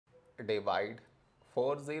divide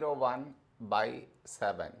 401 by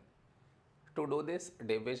 7. To do this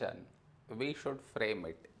division, we should frame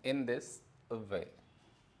it in this way.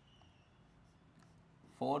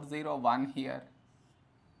 401 here,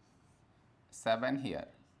 7 here.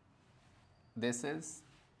 This is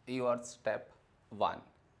your step 1.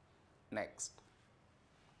 Next,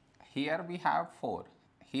 here we have 4,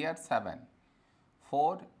 here 7.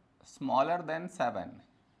 4 smaller than 7,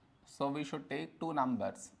 so we should take two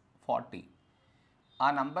numbers, 40.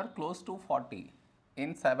 A number close to 40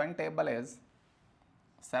 in 7 table is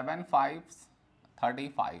 7 5s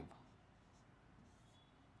 35.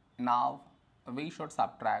 Now we should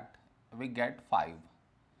subtract, we get 5.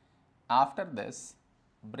 After this,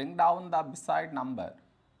 bring down the beside number,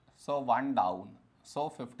 so 1 down, so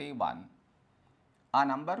 51. A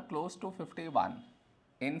number close to 51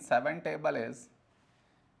 in 7 table is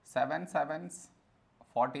 7 7s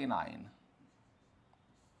 49.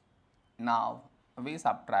 Now we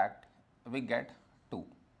subtract, we get 2.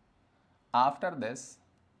 After this,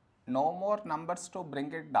 no more numbers to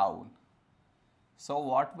bring it down. So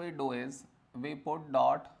what we do is, we put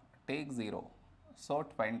dot, take 0, so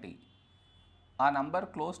 20. A number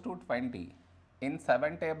close to 20 in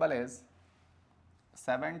 7 table is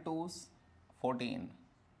 7 2s 14.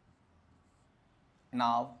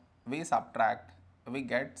 Now we subtract, we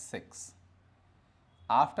get 6.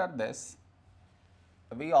 After this,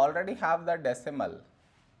 we already have the decimal,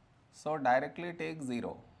 so directly take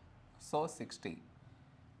 0, so 60.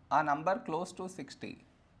 A number close to 60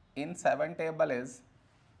 in 7 table is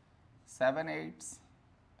 7 8s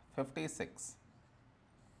 56.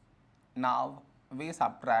 Now we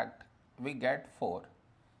subtract, we get 4,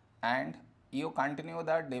 and you continue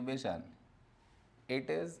the division. It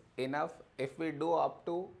is enough if we do up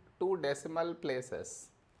to 2 decimal places.